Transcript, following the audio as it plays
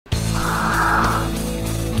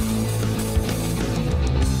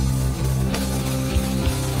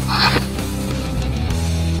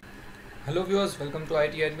viewers, welcome to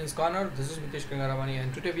IT Admin's Corner. This is Mitesh Kangaramani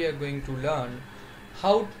and today we are going to learn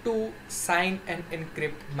how to sign and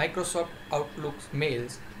encrypt Microsoft Outlook's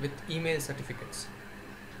mails with email certificates.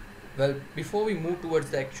 Well, before we move towards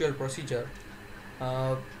the actual procedure,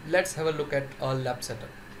 let's have a look at our lab setup.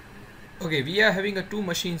 Okay, we are having two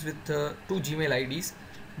machines with two Gmail IDs.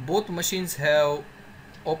 Both machines have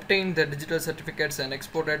obtained the digital certificates and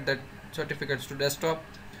exported the certificates to desktop.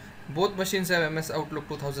 Both machines have MS Outlook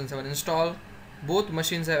 2007 installed. Both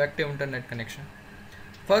machines have active internet connection.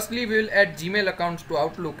 Firstly, we will add Gmail accounts to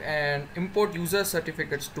Outlook and import user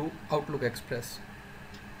certificates to Outlook Express.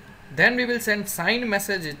 Then we will send signed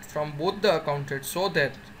messages from both the accounts so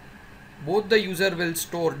that both the user will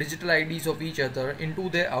store digital IDs of each other into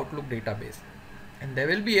their Outlook database, and they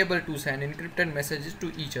will be able to send encrypted messages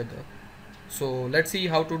to each other. So let's see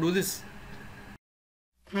how to do this.